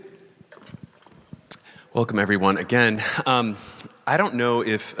Welcome, everyone. Again, I don't know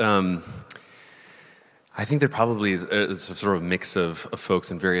if, I think there probably is a sort of mix of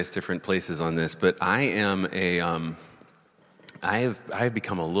folks in various different places on this, but I am I have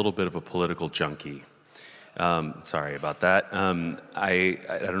become a little bit of a political junkie. Sorry about that. I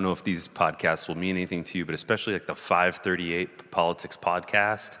don't know if these podcasts will mean anything to you, but especially like the 538 Politics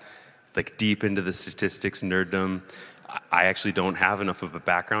podcast, like deep into the statistics nerddom. I actually don't have enough of a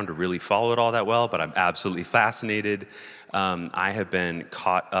background to really follow it all that well, but I'm absolutely fascinated. I have been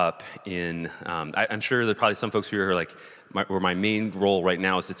caught up in, I'm sure there are probably some folks here who are like, where my main role right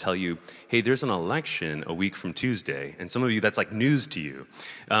now is to tell you, hey, there's an election a week from Tuesday, and some of you, that's like news to you.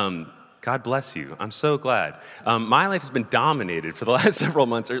 God bless you. I'm so glad. My life has been dominated for the last several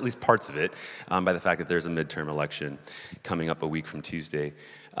months, or at least parts of it, by the fact that there's a midterm election coming up a week from Tuesday.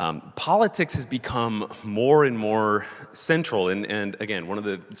 Politics has become more and more central, and again, one of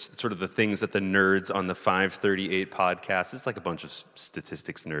the sort of the things that the nerds on the 538 podcast, it's like a bunch of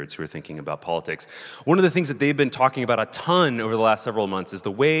statistics nerds who are thinking about politics. One of the things that they've been talking about a ton over the last several months is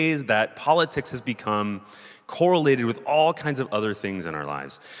the ways that politics has become correlated with all kinds of other things in our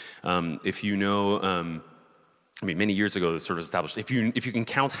lives. If you know, many years ago, it was sort of established, if you can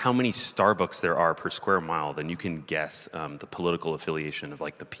count how many Starbucks there are per square mile, then you can guess the political affiliation of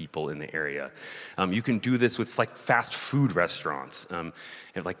like the people in the area. You can do this with like fast food restaurants. And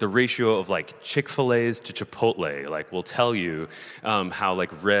like the ratio of like Chick-fil-A's to Chipotle, like will tell you how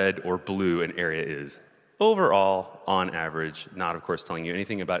like red or blue an area is. Overall, on average, not of course telling you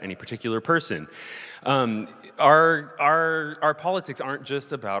anything about any particular person. Our politics aren't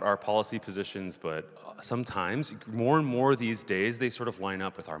just about our policy positions, but sometimes, more and more these days, they sort of line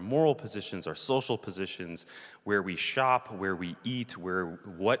up with our moral positions, our social positions, where we shop, where we eat,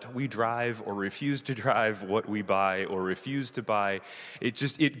 what we drive or refuse to drive, what we buy or refuse to buy.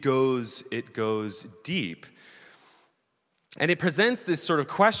 It goes deep. And it presents this sort of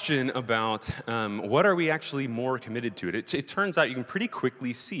question about what are we actually more committed to? It turns out you can pretty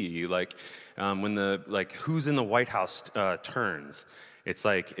quickly see, like when who's in the White House turns. It's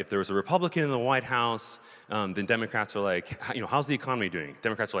like if there was a Republican in the White House, then Democrats are like, how's the economy doing?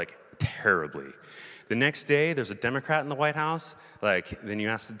 Democrats are like, terribly. The next day, there's a Democrat in the White House. Then you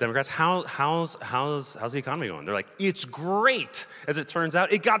ask the Democrats, how's the economy going? They're like, it's great. As it turns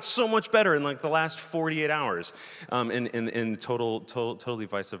out, it got so much better in like the last 48 hours, and totally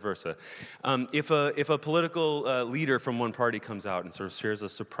vice versa. If a political leader from one party comes out and sort of shares a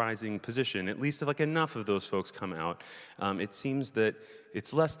surprising position, at least if like enough of those folks come out, it seems that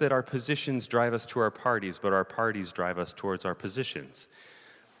it's less that our positions drive us to our parties, but our parties drive us towards our positions.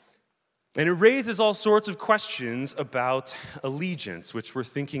 And it raises all sorts of questions about allegiance, which we're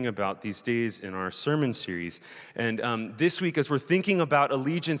thinking about these days in our sermon series. And this week, as we're thinking about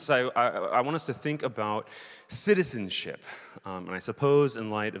allegiance, I want us to think about citizenship. And I suppose in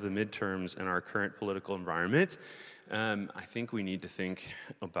light of the midterms and our current political environment, I think we need to think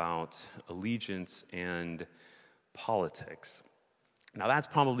about allegiance and politics. Now that's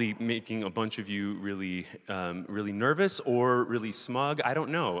probably making a bunch of you really nervous or really smug. I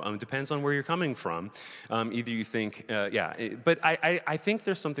don't know. It depends on where you're coming from. Either you think, but I think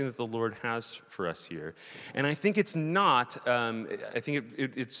there's something that the Lord has for us here, and I think it's not. I think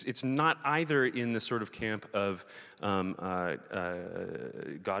it's not either in the sort of camp of God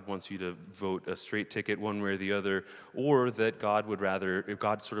wants you to vote a straight ticket one way or the other, or that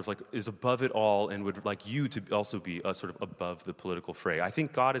God sort of like is above it all and would like you to also be sort of above the political fray. I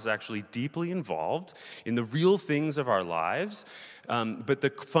think God is actually deeply involved in the real things of our lives, but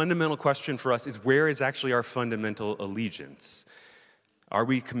the fundamental question for us is, where is actually our fundamental allegiance? Are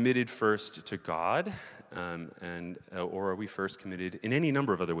we committed first to God, or are we first committed in any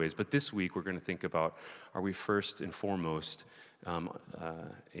number of other ways? But this week we're going to think about, are we first and foremost have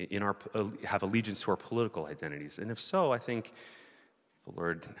allegiance to our political identities? And if so, I think the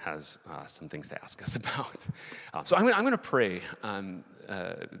Lord has some things to ask us about. So I'm going to pray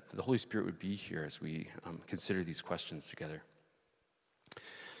the Holy Spirit would be here as we consider these questions together.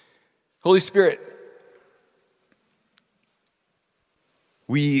 Holy Spirit,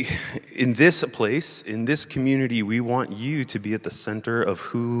 we, in this place, in this community, we want you to be at the center of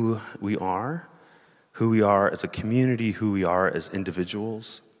who we are as a community, who we are as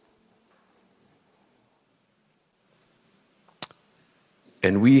individuals.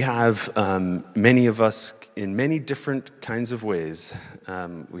 And we have, many of us, in many different kinds of ways,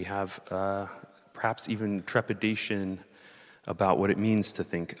 we have perhaps even trepidation about what it means to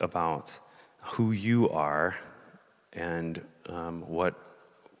think about who you are and what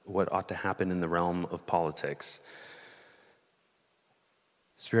ought to happen in the realm of politics.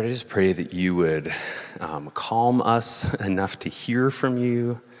 Spirit, I just pray that you would calm us enough to hear from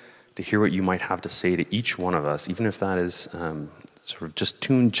you, to hear what you might have to say to each one of us, even if that is sort of just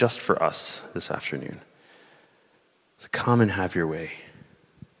tuned just for us this afternoon. So come and have your way.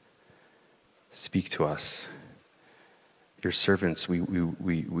 Speak to us. Your servants,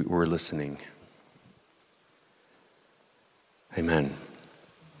 we're listening. Amen.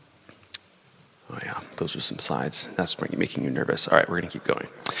 Oh yeah, those are some slides. That's making you nervous. All right, we're going to keep going.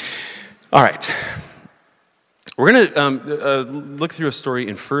 All right. We're going to look through a story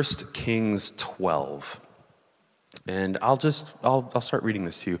in 1 Kings 12. And I'll start reading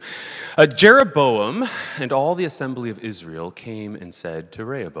this to you. Jeroboam and all the assembly of Israel came and said to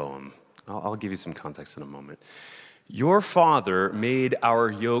Rehoboam, I'll give you some context in a moment. Your father made our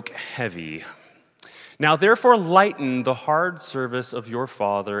yoke heavy. Now therefore lighten the hard service of your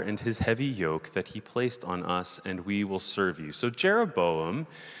father and his heavy yoke that he placed on us, and we will serve you. So Jeroboam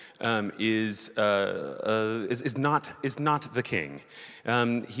is not the king.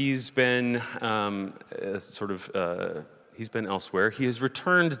 He's been he's been elsewhere. He has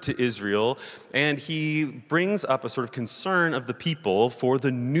returned to Israel, and he brings up a sort of concern of the people for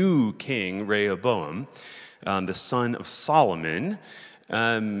the new king Rehoboam, the son of Solomon.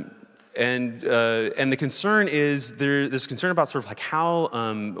 And the concern is there's concern about sort of like how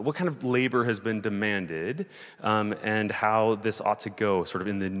what kind of labor has been demanded and how this ought to go sort of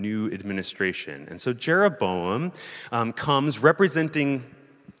in the new administration. And so Jeroboam comes representing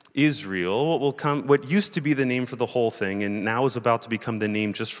Israel, what used to be the name for the whole thing, and now is about to become the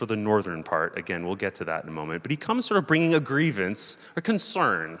name just for the northern part. Again, we'll get to that in a moment. But he comes sort of bringing a grievance or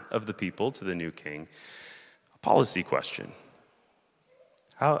concern of the people to the new king. A policy question.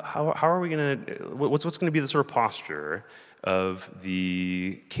 How are we going to, what's going to be the sort of posture of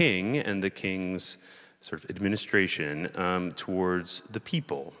the king and the king's sort of administration towards the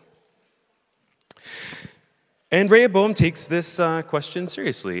people? And Rehoboam takes this question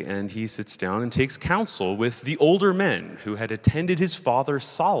seriously, and he sits down and takes counsel with the older men who had attended his father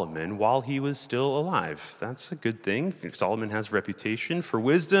Solomon while he was still alive. That's a good thing. Solomon has a reputation for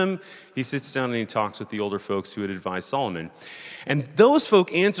wisdom. He sits down and he talks with the older folks who had advised Solomon. And those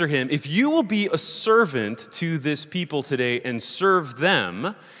folk answer him, if you will be a servant to this people today and serve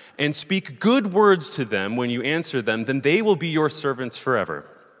them and speak good words to them when you answer them, then they will be your servants forever.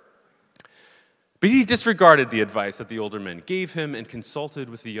 But he disregarded the advice that the older men gave him and consulted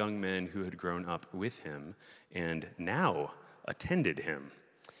with the young men who had grown up with him and now attended him.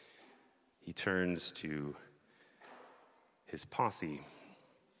 He turns to his posse.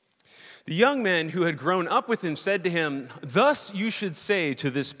 The young men who had grown up with him said to him, thus you should say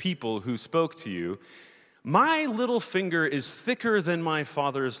to this people who spoke to you, my little finger is thicker than my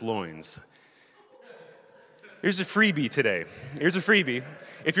father's loins. Here's a freebie today. Here's a freebie.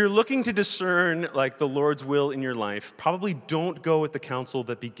 If you're looking to discern like the Lord's will in your life, probably don't go with the counsel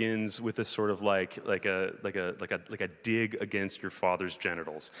that begins with a sort of like a dig against your father's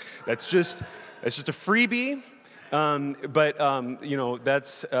genitals. That's just a freebie. But you know,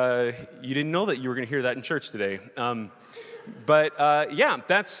 that's you didn't know that you were going to hear that in church today. But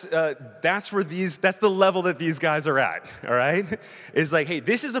that's the level that these guys are at, all right? It's like, hey,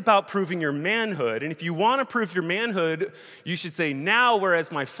 this is about proving your manhood. And if you want to prove your manhood, you should say, now,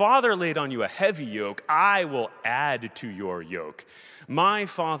 whereas my father laid on you a heavy yoke, I will add to your yoke. My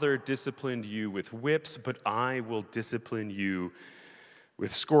father disciplined you with whips, but I will discipline you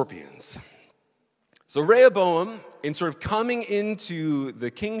with scorpions. So Rehoboam, in sort of coming into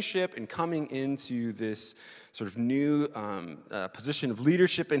the kingship and coming into this sort of new position of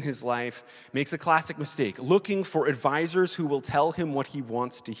leadership in his life, makes a classic mistake, looking for advisors who will tell him what he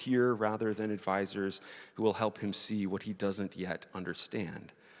wants to hear rather than advisors who will help him see what he doesn't yet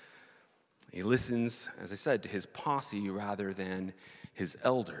understand. He listens, as I said, to his posse rather than his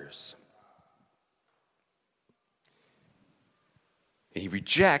elders. He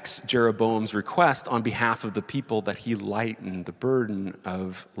rejects Jeroboam's request on behalf of the people that he lighten the burden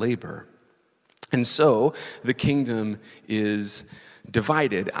of labor. And so the kingdom is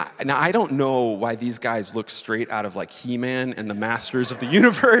divided. Now, I don't know why these guys look straight out of like He-Man and the Masters of the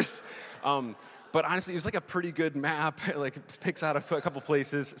Universe. But honestly, it was like a pretty good map. It like picks out a couple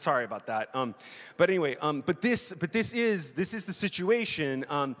places. Sorry about that. But anyway, but this is the situation.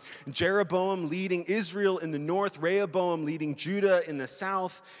 Jeroboam leading Israel in the north, Rehoboam leading Judah in the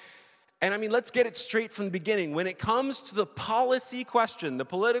south. And I mean, let's get it straight from the beginning. When it comes to the policy question, the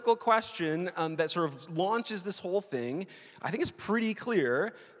political question that sort of launches this whole thing, I think it's pretty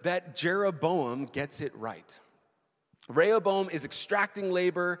clear that Jeroboam gets it right. Rehoboam is extracting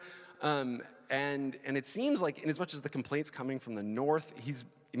labor, and it seems like, in as much as the complaints coming from the north, he's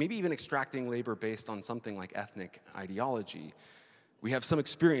maybe even extracting labor based on something like ethnic ideology. We have some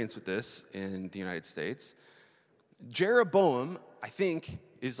experience with this in the United States. Jeroboam, I think,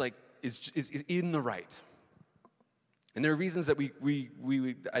 is in the right. And there are reasons that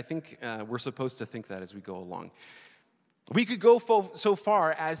I think we're supposed to think that as we go along. We could go so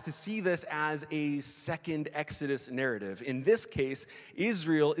far as to see this as a second Exodus narrative. In this case,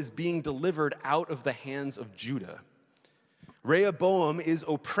 Israel is being delivered out of the hands of Judah. Rehoboam is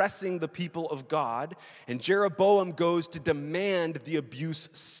oppressing the people of God, and Jeroboam goes to demand the abuse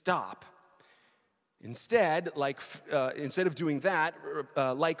stop. Instead of doing that,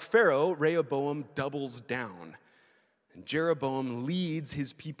 like Pharaoh, Rehoboam doubles down. And Jeroboam leads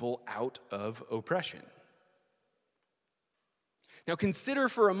his people out of oppression. Now consider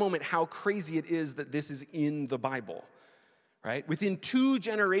for a moment how crazy it is that this is in the Bible, right? Within 2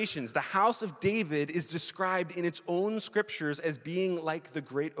 generations, the house of David is described in its own scriptures as being like the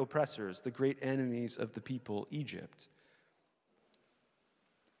great oppressors, the great enemies of the people, Egypt.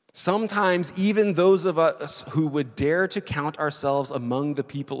 Sometimes even those of us who would dare to count ourselves among the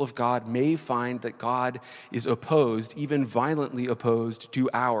people of God may find that God is opposed, even violently opposed, to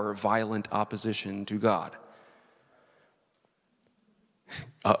our violent opposition to God.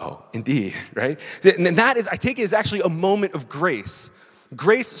 Indeed, right? And that is, I take it as actually a moment of grace.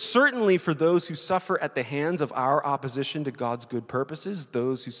 Grace certainly for those who suffer at the hands of our opposition to God's good purposes,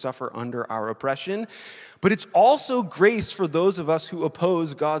 those who suffer under our oppression, but it's also grace for those of us who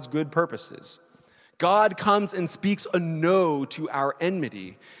oppose God's good purposes. God comes and speaks a no to our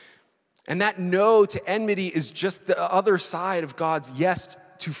enmity, and that no to enmity is just the other side of God's yes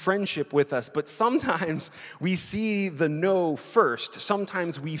to friendship with us. But sometimes we see the no first.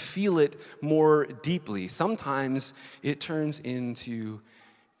 Sometimes we feel it more deeply. Sometimes it turns into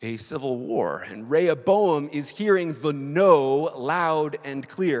a civil war. And Rehoboam is hearing the no loud and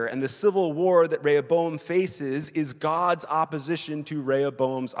clear. And the civil war that Rehoboam faces is God's opposition to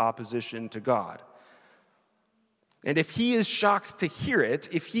Rehoboam's opposition to God. And if he is shocked to hear it,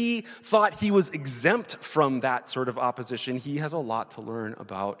 if he thought he was exempt from that sort of opposition, he has a lot to learn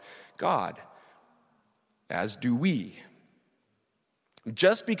about God, as do we.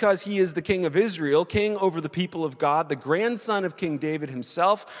 Just because he is the king of Israel, king over the people of God, the grandson of King David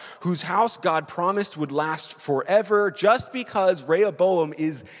himself, whose house God promised would last forever, just because Rehoboam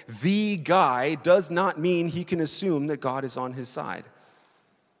is the guy does not mean he can assume that God is on his side.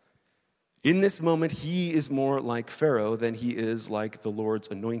 In this moment, he is more like Pharaoh than he is like the Lord's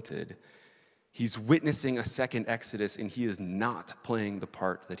anointed. He's witnessing a second Exodus, and he is not playing the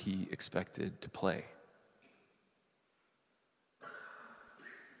part that he expected to play.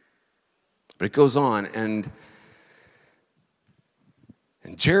 But it goes on, and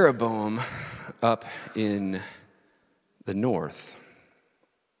Jeroboam up in the north,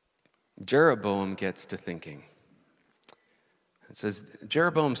 Jeroboam gets to thinking. It says,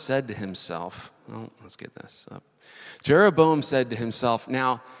 Jeroboam said to himself, let's get this up. Jeroboam said to himself,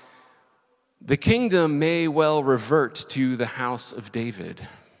 now, the kingdom may well revert to the house of David.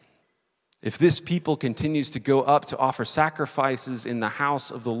 If this people continues to go up to offer sacrifices in the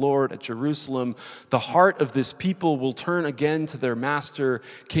house of the Lord at Jerusalem, the heart of this people will turn again to their master,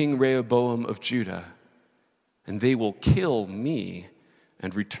 King Rehoboam of Judah, and they will kill me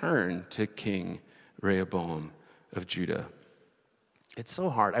and return to King Rehoboam of Judah. It's so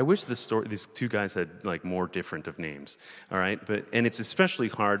hard. I wish these 2 guys had more different of names, all right? And it's especially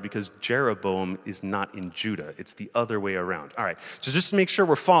hard because Jeroboam is not in Judah. It's the other way around. All right, so just to make sure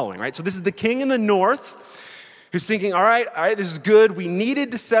we're following, right? So this is the king in the north who's thinking, all right, this is good. We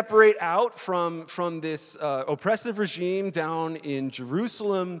needed to separate out from this oppressive regime down in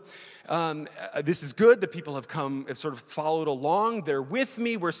Jerusalem. This is good. The people have sort of followed along. They're with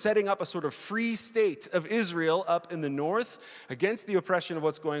me. We're setting up a sort of free state of Israel up in the north against the oppression of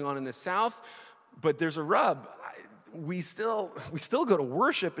what's going on in the south. But there's a rub. We still go to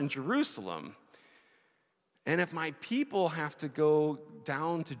worship in Jerusalem. And if my people have to go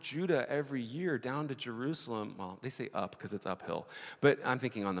down to Judah every year, down to Jerusalem, well, they say up because it's uphill, but I'm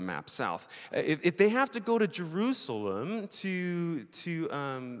thinking on the map south. If they have to go to Jerusalem to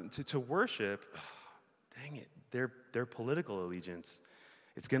worship, dang it, their political allegiance,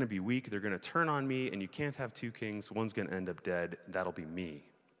 it's going to be weak. They're going to turn on me, and you can't have 2 kings. One's going to end up dead. That'll be me.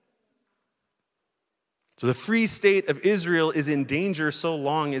 So the free state of Israel is in danger so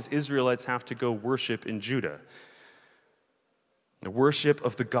long as Israelites have to go worship in Judah. The worship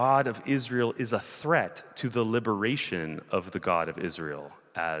of the God of Israel is a threat to the liberation of the God of Israel,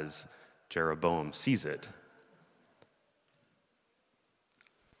 as Jeroboam sees it.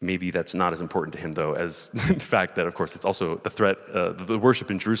 Maybe that's not as important to him, though, as the fact that, of course, it's also the threat, the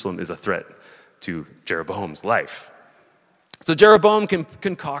worship in Jerusalem is a threat to Jeroboam's life. So Jeroboam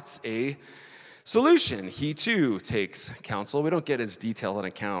concocts a solution. He, too, takes counsel. We don't get as detailed an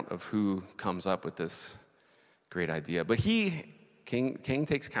account of who comes up with this great idea. But king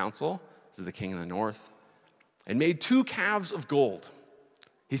takes counsel, this is the king in the north, and made 2 calves of gold.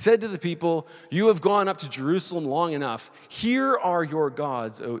 He said to the people, "You have gone up to Jerusalem long enough. Here are your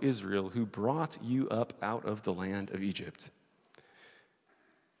gods, O Israel, who brought you up out of the land of Egypt."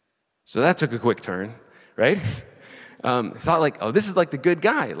 So that took a quick turn, right? Thought like, oh, this is like the good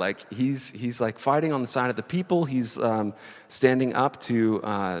guy. Like he's like fighting on the side of the people. He's standing up to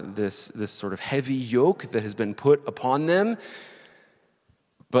this sort of heavy yoke that has been put upon them.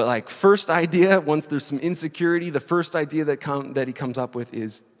 But like first idea, once there's some insecurity, the first idea that he comes up with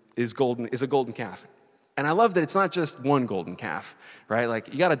is a golden calf. And I love that it's not just one golden calf, right?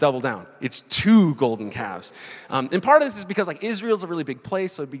 Like you got to double down. It's 2 golden calves. And part of this is because like Israel's a really big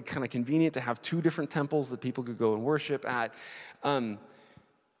place, so it'd be kind of convenient to have 2 different temples that people could go and worship at. But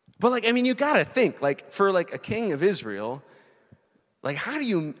like, I mean, you got to think like for like a king of Israel, like how do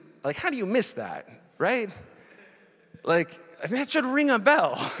you miss that, right? Like, that should ring a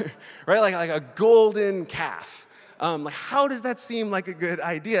bell, right? Like a golden calf. Like, how does that seem like a good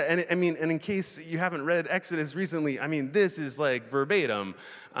idea? And in case you haven't read Exodus recently, I mean, this is like verbatim.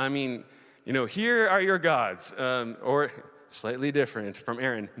 I mean, here are your gods, or slightly different from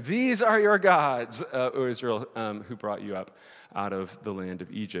Aaron. These are your gods, O Israel, who brought you up out of the land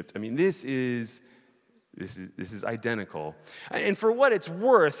of Egypt. I mean, this is identical. And for what it's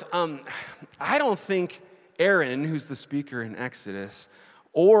worth, I don't think Aaron, who's the speaker in Exodus,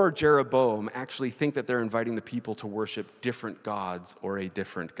 or Jeroboam actually think that they're inviting the people to worship different gods or a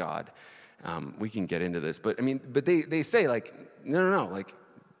different God. We can get into this, but they say like, no, like,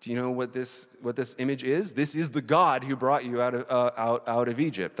 do you know what this image is? This is the God who brought you out of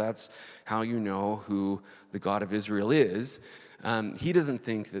Egypt. That's how you know who the God of Israel is. He doesn't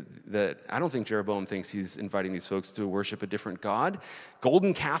think that I don't think Jeroboam thinks he's inviting these folks to worship a different God.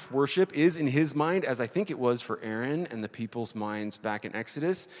 Golden calf worship is, in his mind, as I think it was for Aaron and the people's minds back in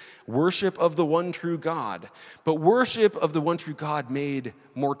Exodus, worship of the one true God. But worship of the one true God made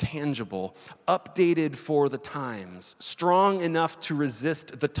more tangible, updated for the times, strong enough to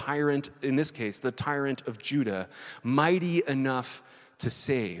resist the tyrant, in this case, the tyrant of Judah, mighty enough to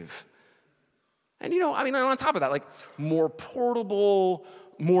save. And on top of that, like more portable,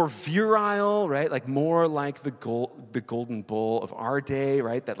 more virile, right? Like more like the golden bull of our day,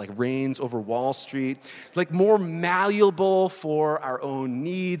 right? That like reigns over Wall Street. Like more malleable for our own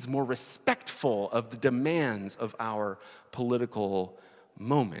needs, more respectful of the demands of our political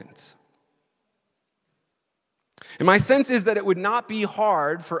moment. And my sense is that it would not be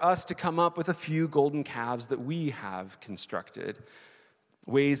hard for us to come up with a few golden calves that we have constructed.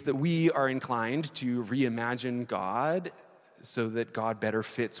 Ways that we are inclined to reimagine God so that God better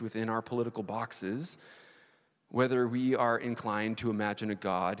fits within our political boxes. Whether we are inclined to imagine a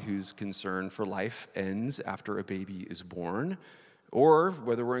God whose concern for life ends after a baby is born, or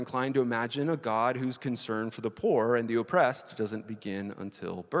whether we're inclined to imagine a God whose concern for the poor and the oppressed doesn't begin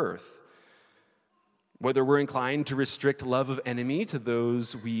until birth. Whether we're inclined to restrict love of enemy to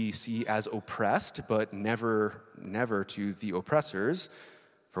those we see as oppressed, but never to the oppressors,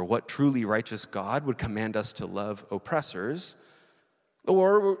 for what truly righteous God would command us to love oppressors,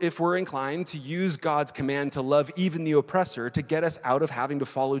 or if we're inclined to use God's command to love even the oppressor to get us out of having to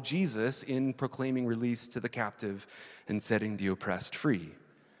follow Jesus in proclaiming release to the captive and setting the oppressed free.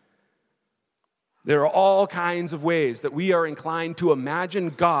 There are all kinds of ways that we are inclined to imagine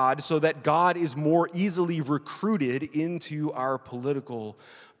God so that God is more easily recruited into our political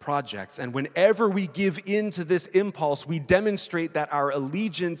projects. And whenever we give in to this impulse, we demonstrate that our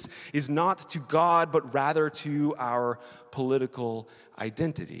allegiance is not to God, but rather to our political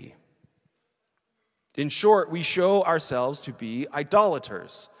identity. In short, we show ourselves to be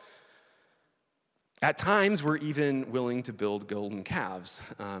idolaters. At times, we're even willing to build golden calves,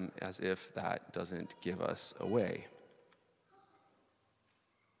 as if that doesn't give us away.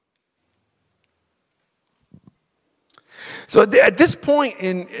 So at this point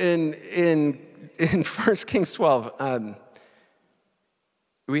in 1 Kings 12,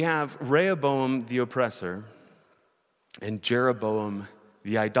 we have Rehoboam the oppressor and Jeroboam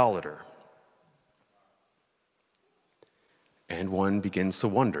the idolater. And one begins to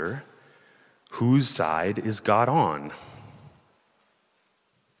wonder, whose side is God on?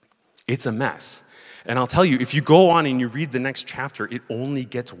 It's a mess. And I'll tell you, if you go on and you read the next chapter, it only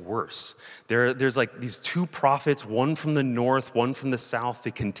gets worse. There's like these two prophets, one from the north, one from the south. They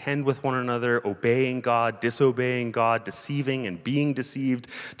contend with one another, obeying God, disobeying God, deceiving and being deceived.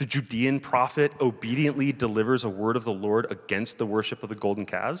 The Judean prophet obediently delivers a word of the Lord against the worship of the golden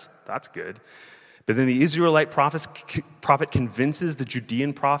calves. That's good. But then the Israelite prophet convinces the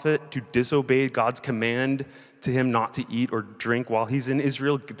Judean prophet to disobey God's command to him not to eat or drink while he's in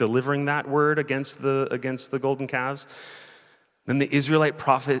Israel, delivering that word against the golden calves. Then the Israelite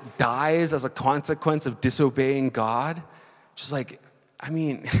prophet dies as a consequence of disobeying God. Just like, I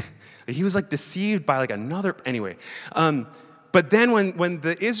mean, he was like deceived by like another, anyway. But then when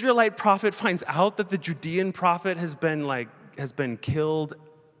the Israelite prophet finds out that the Judean prophet has been killed,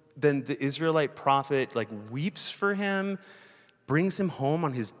 then the Israelite prophet like weeps for him, brings him home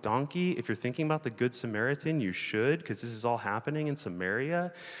on his donkey. If you're thinking about the Good Samaritan, you should, because this is all happening in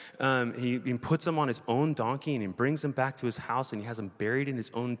Samaria. He puts him on his own donkey and he brings him back to his house and he has him buried in his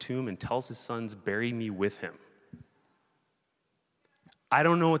own tomb and tells his sons, bury me with him. I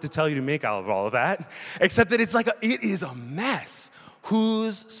don't know what to tell you to make out of all of that, except that it is a mess.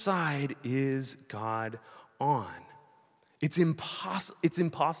 Whose side is God on? It's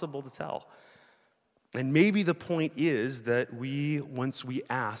impossible to tell. And maybe the point is that once we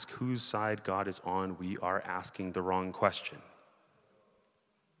ask whose side God is on, we are asking the wrong question.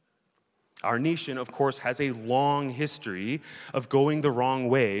 Our nation, of course, has a long history of going the wrong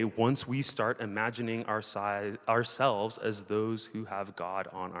way once we start imagining ourselves as those who have God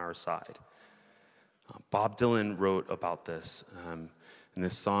on our side. Bob Dylan wrote about this in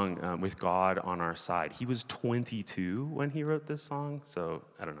this song, With God on Our Side. He was 22 when he wrote this song, so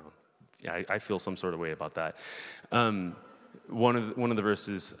I don't know. Yeah, I feel some sort of way about that. One of the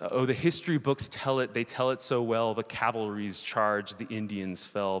verses, the history books tell it, they tell it so well. The cavalries charged, the Indians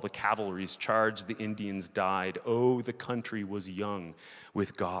fell. The cavalries charged, the Indians died. Oh, the country was young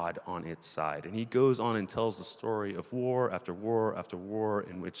with God on its side. And he goes on and tells the story of war after war after war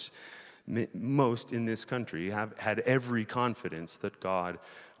in which most in this country have had every confidence that God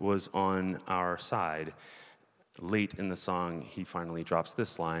was on our side. Late in the song, he finally drops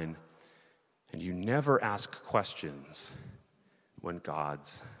this line, and you never ask questions when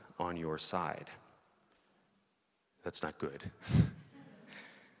God's on your side. That's not good.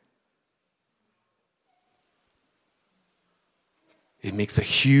 It makes a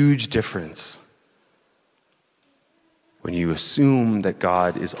huge difference when you assume that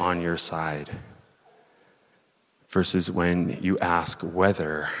God is on your side versus when you ask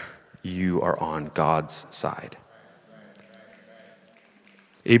whether you are on God's side.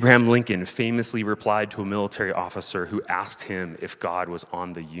 Abraham Lincoln famously replied to a military officer who asked him if God was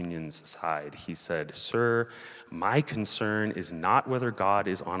on the Union's side. He said, "Sir, my concern is not whether God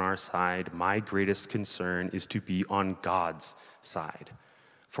is on our side. My greatest concern is to be on God's side,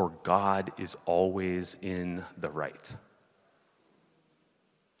 for God is always in the right."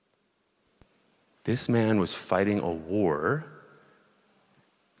 This man was fighting a war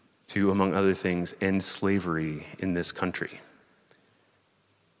to, among other things, end slavery in this country.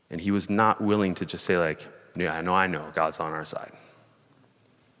 And he was not willing to just say like, yeah, I know, God's on our side.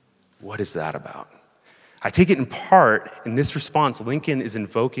 What is that about? I take it in part, in this response, Lincoln is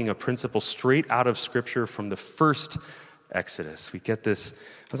invoking a principle straight out of Scripture from the first Exodus. We get this,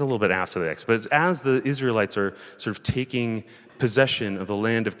 that's a little bit after the Exodus, but as the Israelites are sort of taking possession of the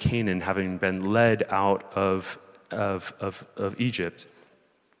land of Canaan, having been led out of Egypt,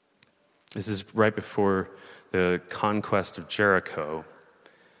 this is right before the conquest of Jericho.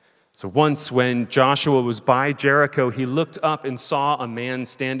 So once when Joshua was by Jericho, he looked up and saw a man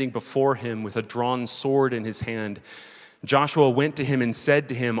standing before him with a drawn sword in his hand. Joshua went to him and said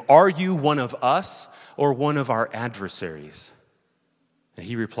to him, "Are you one of us or one of our adversaries?" And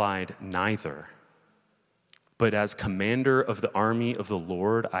he replied, "Neither. But as commander of the army of the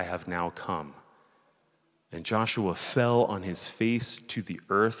Lord, I have now come." And Joshua fell on his face to the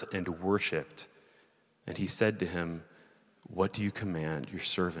earth and worshipped. And he said to him, "What do you command your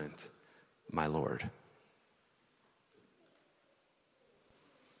servant, my Lord?"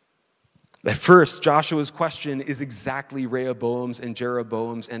 At first, Joshua's question is exactly Rehoboam's and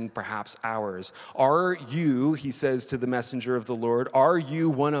Jeroboam's and perhaps ours. Are you, he says to the messenger of the Lord, are you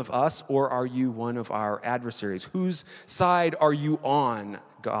one of us or are you one of our adversaries? Whose side are you on,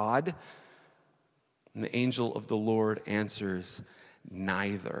 God? And the angel of the Lord answers,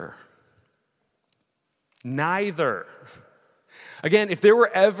 neither. Neither. Again, if there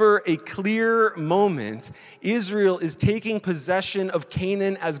were ever a clear moment, Israel is taking possession of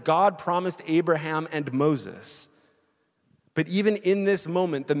Canaan as God promised Abraham and Moses. But even in this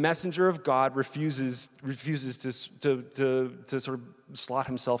moment, the messenger of God refuses to sort of slot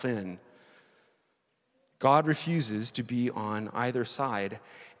himself in. God refuses to be on either side,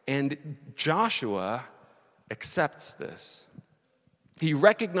 and Joshua accepts this. He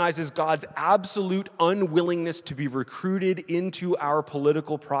recognizes God's absolute unwillingness to be recruited into our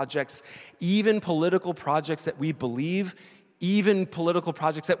political projects, even political projects that we believe, even political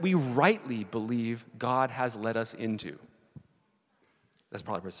projects that we rightly believe God has led us into. That's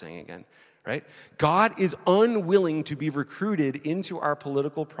probably worth saying again, right? God is unwilling to be recruited into our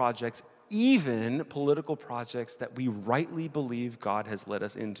political projects, even political projects that we rightly believe God has led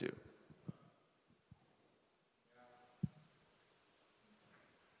us into.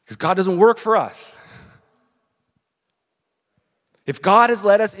 Because God doesn't work for us. If God has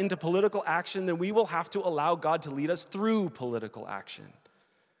led us into political action, then we will have to allow God to lead us through political action.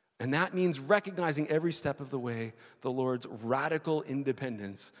 And that means recognizing every step of the way the Lord's radical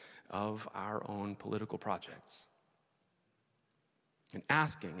independence of our own political projects. And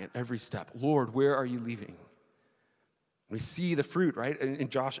asking at every step, Lord, where are you leading? We see the fruit, right,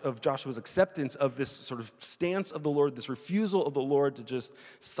 of Joshua's acceptance of this sort of stance of the Lord, this refusal of the Lord to just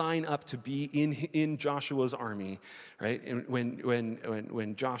sign up to be in Joshua's army, right? And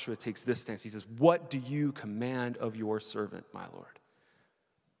when Joshua takes this stance, he says, "What do you command of your servant, my Lord?"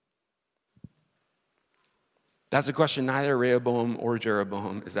 That's a question neither Rehoboam or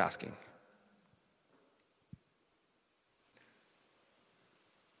Jeroboam is asking.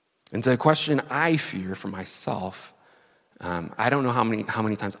 It's a question I fear for myself. I don't know how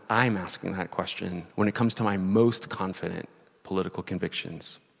many times I'm asking that question when it comes to my most confident political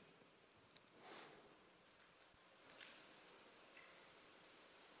convictions.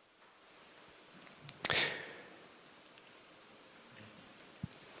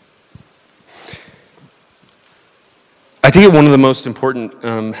 I think one of the most important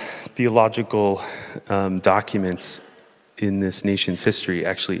theological documents in this nation's history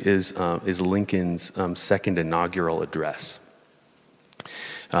actually is Lincoln's second inaugural address.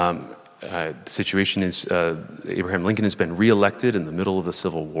 The situation is Abraham Lincoln has been reelected in the middle of the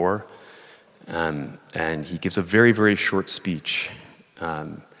Civil War, and he gives a very, very short speech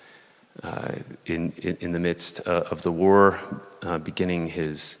in the midst of the war, beginning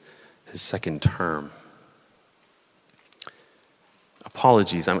his second term.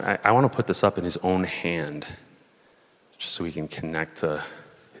 Apologies, I want to put this up in his own hand, just so we can connect to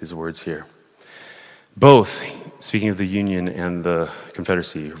his words here. Both, speaking of the Union and the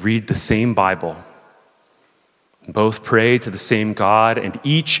Confederacy, read the same Bible. Both pray to the same God, and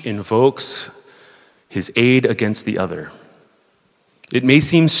each invokes his aid against the other. It may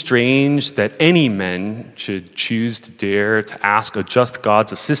seem strange that any men should choose to dare to ask a just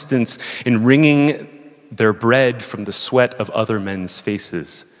God's assistance in wringing their bread from the sweat of other men's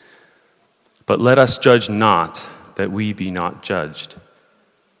faces. But let us judge not, that we be not judged.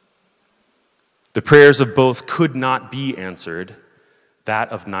 The prayers of both could not be answered. That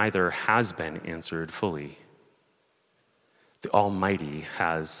of neither has been answered fully. The Almighty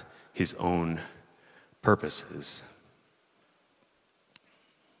has his own purposes.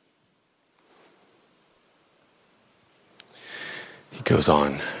 He goes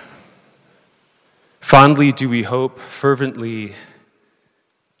on. Fondly do we hope, fervently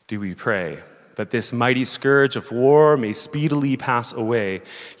do we pray, that this mighty scourge of war may speedily pass away.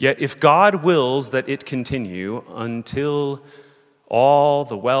 Yet if God wills that it continue until all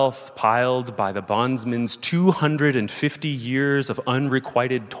the wealth piled by the bondsman's 250 years of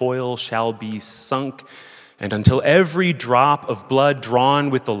unrequited toil shall be sunk, and until every drop of blood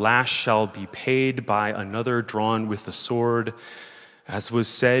drawn with the lash shall be paid by another drawn with the sword, as was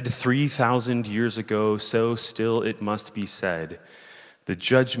said 3,000 years ago, so still it must be said, the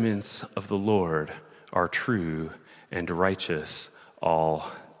judgments of the Lord are true and righteous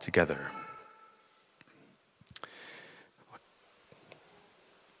altogether.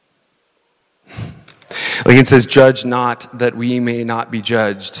 Lincoln says, judge not that we may not be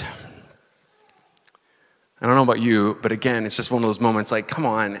judged. I don't know about you, but again, it's just one of those moments like, come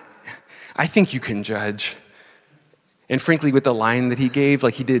on, I think you can judge. And frankly, with the line that he gave,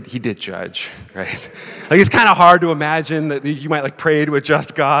 like he did judge, right? Like it's kind of hard to imagine that you might pray to a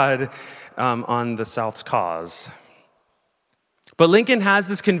just God on the South's cause. But Lincoln has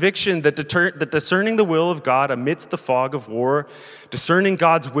this conviction that discerning the will of God amidst the fog of war, discerning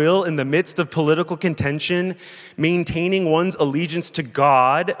God's will in the midst of political contention, maintaining one's allegiance to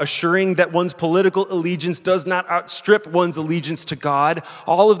God, assuring that one's political allegiance does not outstrip one's allegiance to God,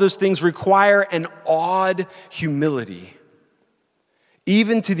 all of those things require an awed humility.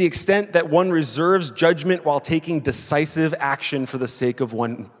 even to the extent that one reserves judgment while taking decisive action for the sake of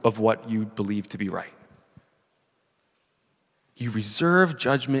what you believe to be right. You reserve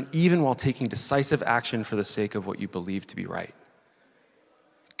judgment even while taking decisive action for the sake of what you believe to be right.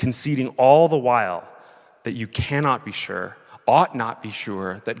 Conceding all the while that you cannot be sure, ought not be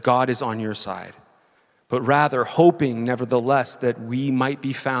sure that God is on your side, but rather hoping, nevertheless, that we might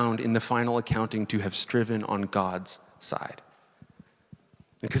be found in the final accounting to have striven on God's side.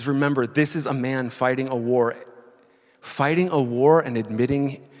 Because remember, this is a man fighting a war and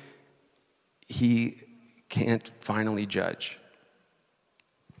admitting he can't finally judge.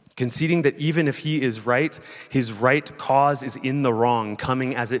 Conceding that even if he is right, his right cause is in the wrong,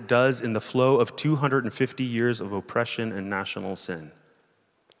 coming as it does in the flow of 250 years of oppression and national sin.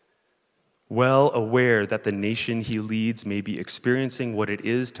 Well aware that the nation he leads may be experiencing what it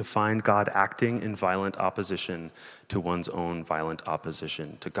is to find God acting in violent opposition to one's own violent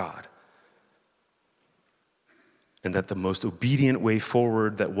opposition to God. And that the most obedient way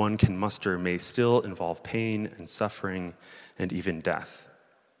forward that one can muster may still involve pain and suffering and even death.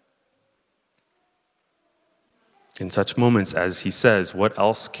 In such moments, as he says, what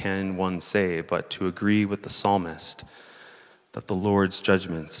else can one say but to agree with the psalmist that the Lord's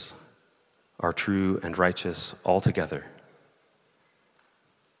judgments are true and righteous altogether,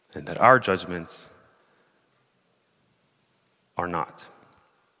 and that our judgments are not.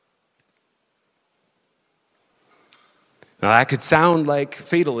 Now, that could sound like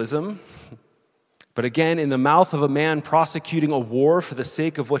fatalism, but again, in the mouth of a man prosecuting a war for the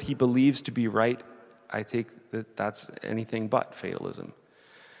sake of what he believes to be right, I take that that's anything but fatalism.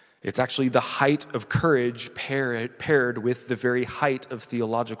 It's actually the height of courage paired with the very height of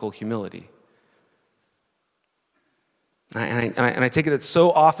theological humility. And I take it that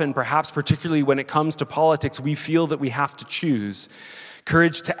so often, perhaps particularly when it comes to politics, we feel that we have to choose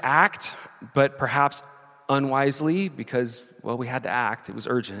courage to act, but perhaps unwisely because, well, we had to act, it was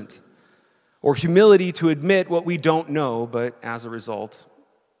urgent, or humility to admit what we don't know, but as a result,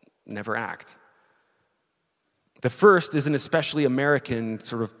 never act. The first is an especially American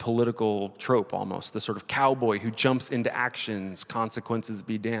sort of political trope almost, the sort of cowboy who jumps into actions, consequences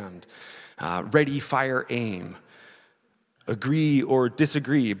be damned, ready, fire, aim, agree or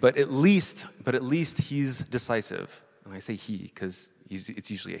disagree, but at least he's decisive. And I say he because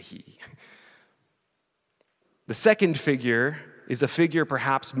it's usually a he. The second figure is a figure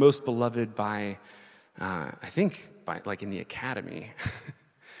perhaps most beloved by, like in the academy,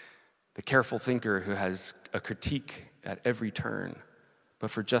 the careful thinker who has a critique at every turn, but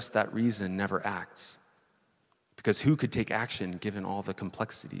for just that reason never acts. Because who could take action given all the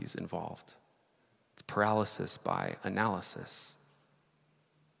complexities involved? It's paralysis by analysis.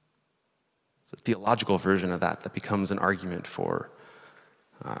 It's a theological version of that becomes an argument for,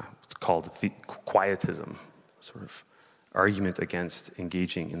 it's called quietism, sort of argument against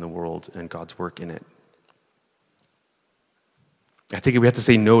engaging in the world and God's work in it. I take it we have to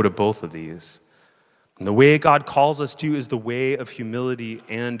say no to both of these. And the way God calls us to is the way of humility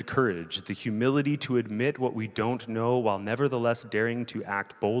and courage, the humility to admit what we don't know while nevertheless daring to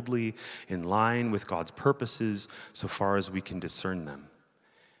act boldly in line with God's purposes so far as we can discern them.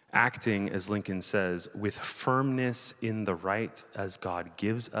 Acting, as Lincoln says, with firmness in the right as God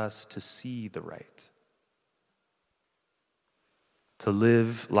gives us to see the right. To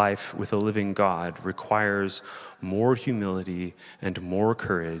live life with a living God requires more humility and more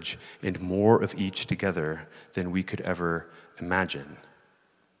courage and more of each together than we could ever imagine.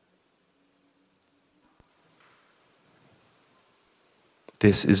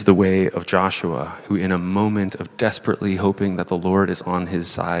 This is the way of Joshua, who in a moment of desperately hoping that the Lord is on his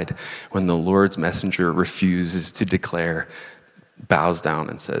side, when the Lord's messenger refuses to declare, bows down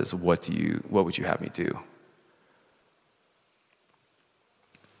and says, what would you have me do?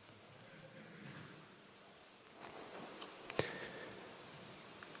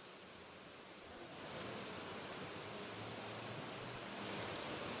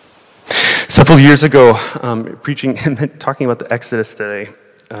 Several years ago, preaching and talking about the Exodus today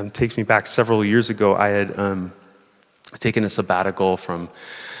takes me back several years ago. I had taken a sabbatical from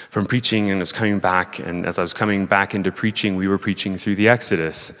preaching and was coming back. And as I was coming back into preaching, we were preaching through the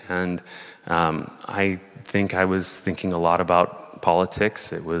Exodus. And I think I was thinking a lot about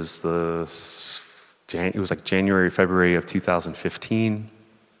politics. It was like January, February of 2015.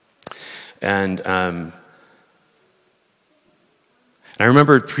 And I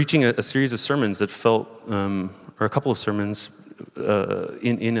remember preaching a series of sermons that felt, or a couple of sermons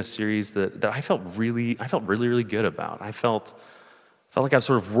in a series that I felt really good about. I felt like I was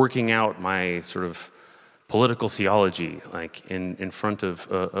sort of working out my sort of political theology, like in front of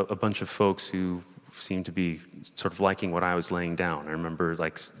a bunch of folks who seemed to be sort of liking what I was laying down. I remember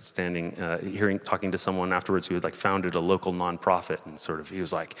like standing, talking to someone afterwards who had like founded a local nonprofit, and sort of he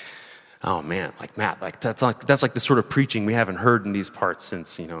was like, "Oh man, like Matt, like that's like the sort of preaching we haven't heard in these parts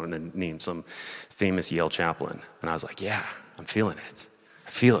since," and then named some famous Yale chaplain. And I was like, "Yeah, I'm feeling it. I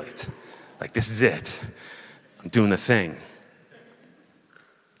feel it. Like this is it. I'm doing the thing."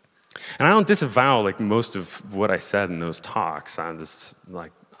 And I don't disavow like most of what I said in those talks. I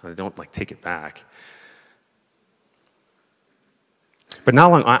don't like take it back. But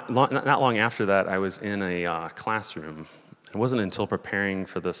not long after that, I was in a classroom. It wasn't until preparing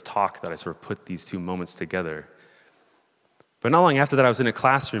for this talk that I sort of put these two moments together. But not long after that, I was in a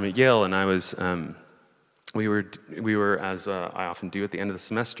classroom at Yale, and I was we were as I often do at the end of the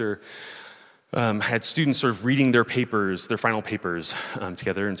semester. Had students sort of reading their papers, their final papers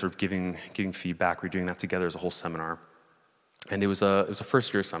together, and sort of giving feedback. We're doing that together as a whole seminar, and it was a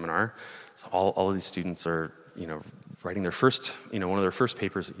first year seminar. So all of these students are writing their first one of their first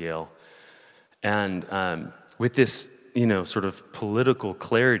papers at Yale, and with this sort of political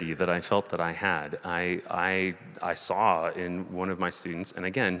clarity that I felt that I had, I saw in one of my students, and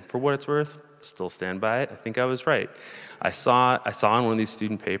again, for what it's worth, still stand by it. I think I was right. I saw in one of these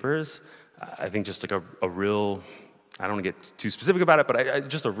student papers. I think just like a real, I don't want to get too specific about it, but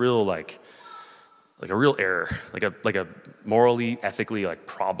just a real like a real error, like a morally, ethically like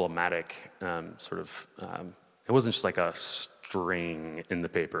problematic sort of. It wasn't just like a string in the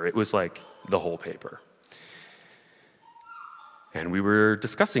paper. It was like the whole paper. And we were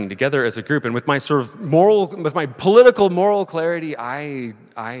discussing together as a group, and with my sort of with my political moral clarity, I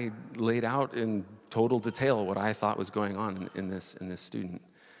laid out in total detail what I thought was going on in this student.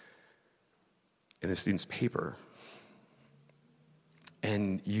 In the student's paper.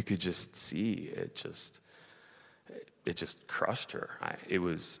 And you could just see it just crushed her. It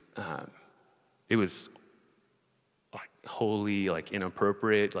was like wholly like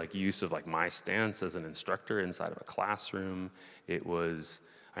inappropriate like use of like my stance as an instructor inside of a classroom. I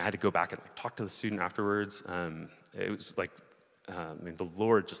had to go back and like talk to the student afterwards. It was like the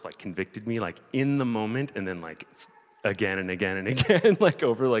Lord just like convicted me like in the moment, and then like again and again and again, like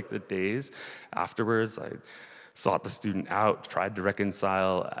over like the days afterwards. I sought the student out, tried to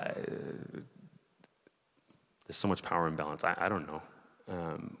reconcile. There's so much power imbalance. I don't know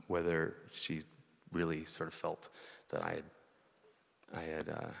whether she really sort of felt that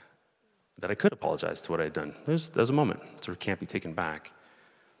that I could apologize to what I had done. There's a moment, sort of can't be taken back.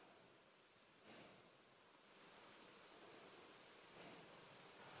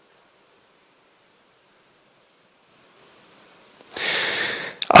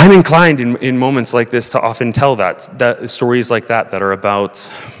 I'm inclined in moments like this to often tell that stories like that are about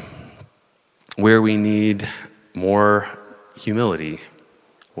where we need more humility,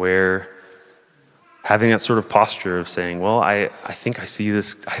 where having that sort of posture of saying, well, I think I see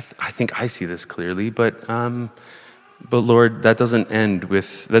this, I think I see this clearly, but Lord, that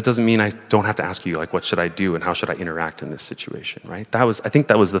doesn't mean I don't have to ask you, like, what should I do and how should I interact in this situation, right? I think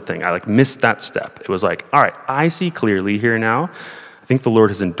that was the thing. I missed that step. It was like, all right, I see clearly here now. I think the Lord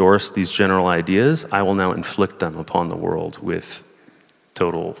has endorsed these general ideas. I will now inflict them upon the world with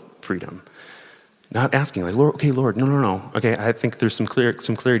total freedom. Not asking, like, Lord, okay, Lord, no. Okay, I think there's some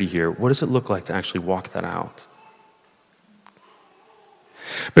clarity here. What does it look like to actually walk that out?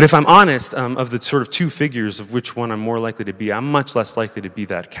 But if I'm honest, of the sort of two figures of which one I'm more likely to be, I'm much less likely to be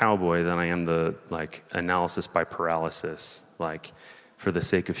that cowboy than I am the, like, analysis by paralysis. Like, for the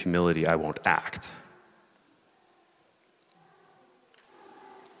sake of humility, I won't act.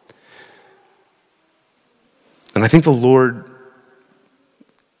 And I think the Lord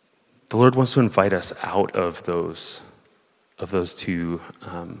wants to invite us out of those two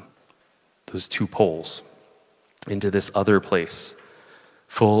poles into this other place,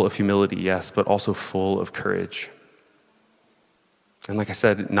 full of humility, yes, but also full of courage. And like I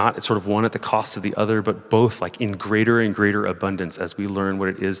said, not sort of one at the cost of the other, but both like in greater and greater abundance as we learn what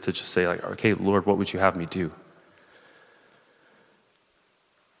it is to just say, like, okay, Lord, what would you have me do?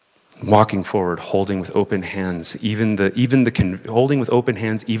 Walking forward, holding with open hands, even holding with open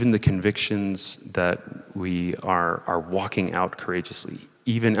hands, even the convictions that we are walking out courageously.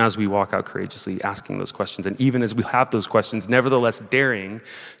 Even as we walk out courageously, asking those questions, and even as we have those questions, nevertheless daring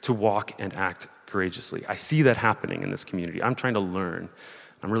to walk and act courageously. I see that happening in this community. I'm trying to learn.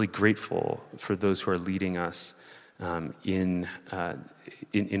 I'm really grateful for those who are leading us in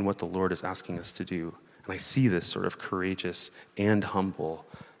what the Lord is asking us to do. And I see this sort of courageous and humble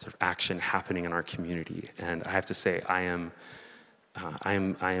sort of action happening in our community. And I have to say, I am I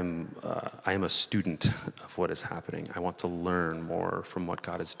am a student of what is happening. I want to learn more from what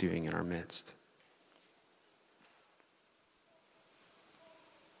God is doing in our midst.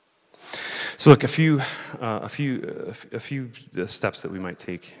 So look, a few steps that we might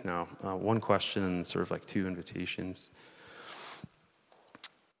take now. One question and sort of like two invitations.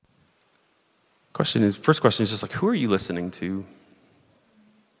 First question is just like, who are you listening to?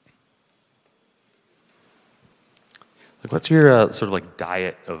 Like, what's your sort of like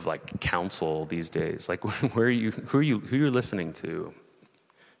diet of like counsel these days? Like, who are you listening to?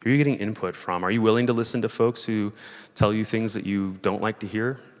 Who are you getting input from? Are you willing to listen to folks who tell you things that you don't like to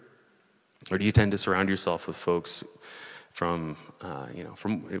hear? Or do you tend to surround yourself with folks from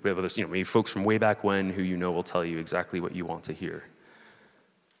maybe folks from way back when who you know will tell you exactly what you want to hear?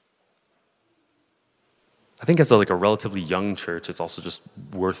 I think as a relatively young church, it's also just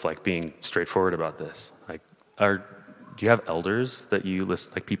worth like being straightforward about this. Like, do you have elders that you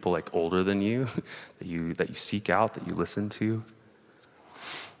listen, like people like older than you, that you seek out, that you listen to?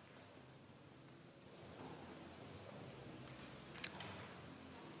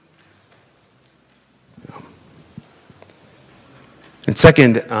 And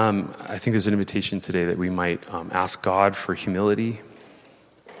second, I think there's an invitation today that we might ask God for humility.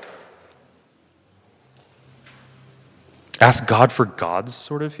 Ask God for God's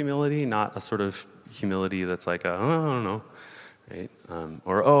sort of humility, not a sort of humility that's like, I don't know, right?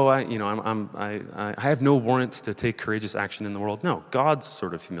 I have no warrant to take courageous action in the world. No, God's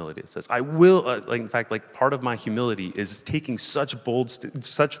sort of humility. It says, I will. In fact, part of my humility is taking such bold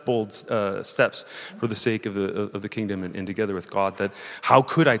steps for the sake of the kingdom and together with God. That how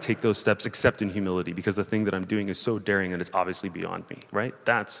could I take those steps except in humility? Because the thing that I'm doing is so daring that it's obviously beyond me. Right?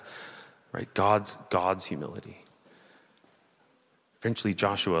 That's right. God's humility. Eventually,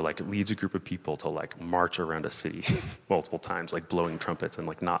 Joshua leads a group of people to march around a city multiple times, blowing trumpets and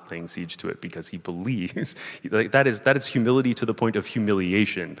not laying siege to it because he believes that is humility to the point of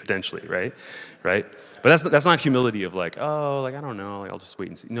humiliation potentially, right? But that's not humility of I don't know, I'll just wait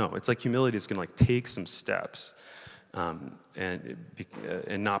and see. No, it's humility is going to take some steps, and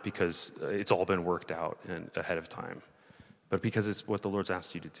not because it's all been worked out and ahead of time, but because it's what the Lord's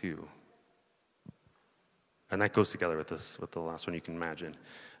asked you to do. And that goes together with the last one you can imagine.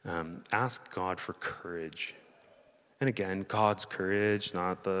 Ask God for courage. And again, God's courage,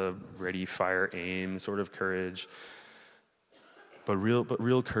 not the ready, fire, aim sort of courage, but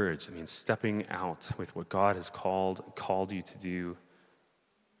real courage. I mean, stepping out with what God has called you to do,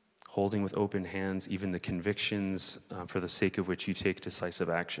 holding with open hands even the convictions for the sake of which you take decisive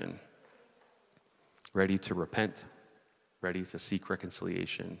action. Ready to repent, ready to seek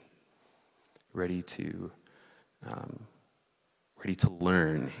reconciliation, ready to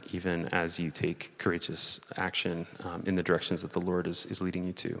learn, even as you take courageous action in the directions that the Lord is leading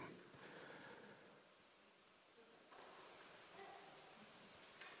you to.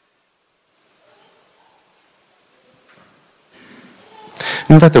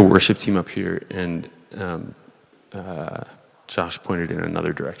 We've got the worship team up here, and Josh pointed in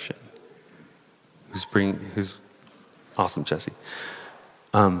another direction. Who's awesome, Jesse.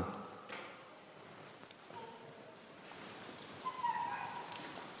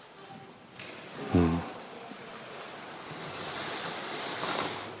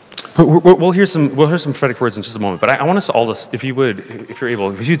 We'll hear some prophetic words in just a moment, but I want us all to, if you're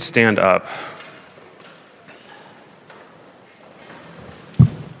able, if you'd stand up.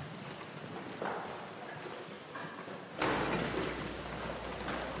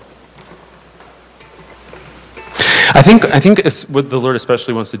 I think it's what the Lord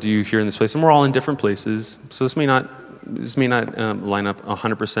especially wants to do here in this place, and we're all in different places, so this may not line up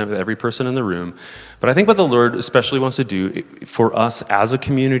 100% with every person in the room, but I think what the Lord especially wants to do for us as a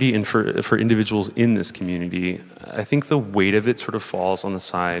community and for individuals in this community, I think the weight of it sort of falls on the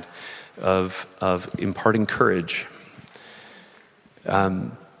side of imparting courage.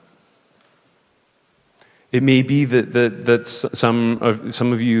 It may be that some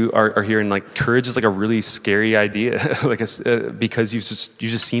of you are hearing courage is a really scary idea, because you've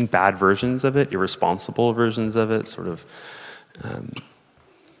just seen bad versions of it, irresponsible versions of it, sort of.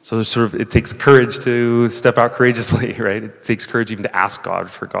 So there's it takes courage to step out courageously, right? It takes courage even to ask God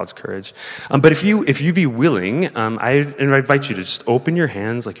for God's courage. But if you be willing, I invite you to just open your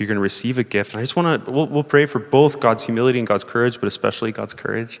hands like you're going to receive a gift. And I just want to, we'll pray for both God's humility and God's courage, but especially God's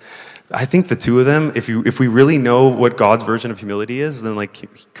courage. I think the two of them, if we really know what God's version of humility is, then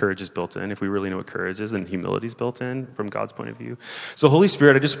courage is built in. If we really know what courage is, then humility is built in from God's point of view. So Holy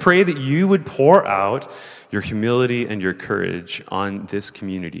Spirit, I just pray that you would pour out your humility and your courage on this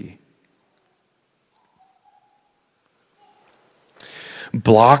community.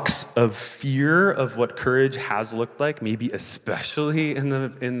 blocks of fear of what courage has looked like, maybe especially in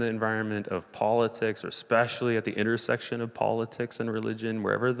the environment of politics, or especially at the intersection of politics and religion,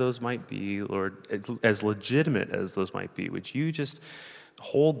 wherever those might be, Lord, as legitimate as those might be, would you just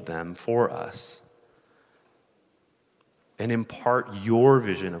hold them for us and impart your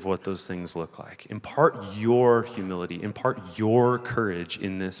vision of what those things look like. Impart your humility, impart your courage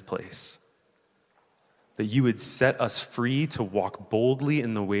in this place. That you would set us free to walk boldly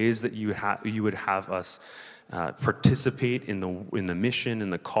in the ways that you would have us participate in the mission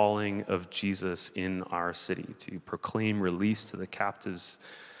and the calling of Jesus in our city, to proclaim release to the captives,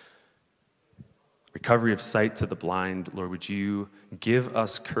 recovery of sight to the blind. Lord, would you give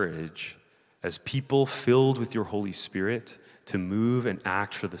us courage as people filled with your Holy Spirit to move and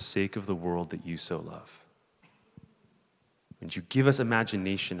act for the sake of the world that you so love? Would you give us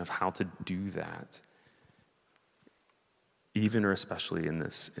imagination of how to do that, even or especially in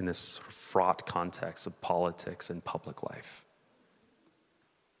this sort of fraught context of politics and public life?